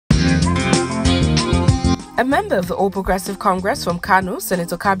A member of the All Progressive Congress from Kano,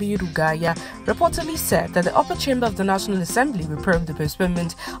 Senator Kabiru Gaya, reportedly said that the upper chamber of the National Assembly reproved the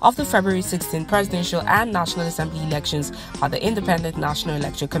postponement of the February 16 presidential and National Assembly elections by the Independent National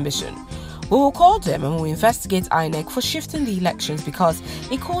Electoral Commission. We will call them and will investigate INEC for shifting the elections because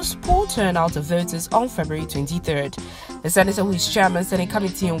it caused poor turnout of voters on February 23rd. The senator, who is chairman Senate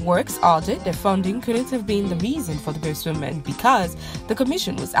Committee on Works, added that funding couldn't have been the reason for the postponement because the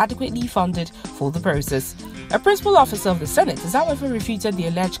commission was adequately funded for the process. A principal officer of the Senate has however refuted the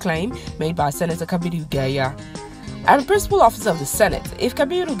alleged claim made by Senator Kabiru Gaya. I'm a principal officer of the Senate. If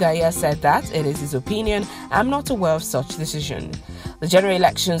Kabiru Gaya said that, it is his opinion. I'm not aware of such decision. The general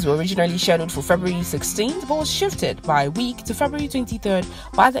elections were originally scheduled for February 16th but was shifted by a week to February 23rd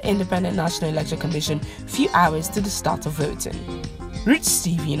by the Independent National Electoral Commission few hours to the start of voting.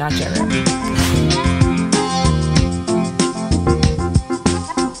 Rootstv, Nigeria.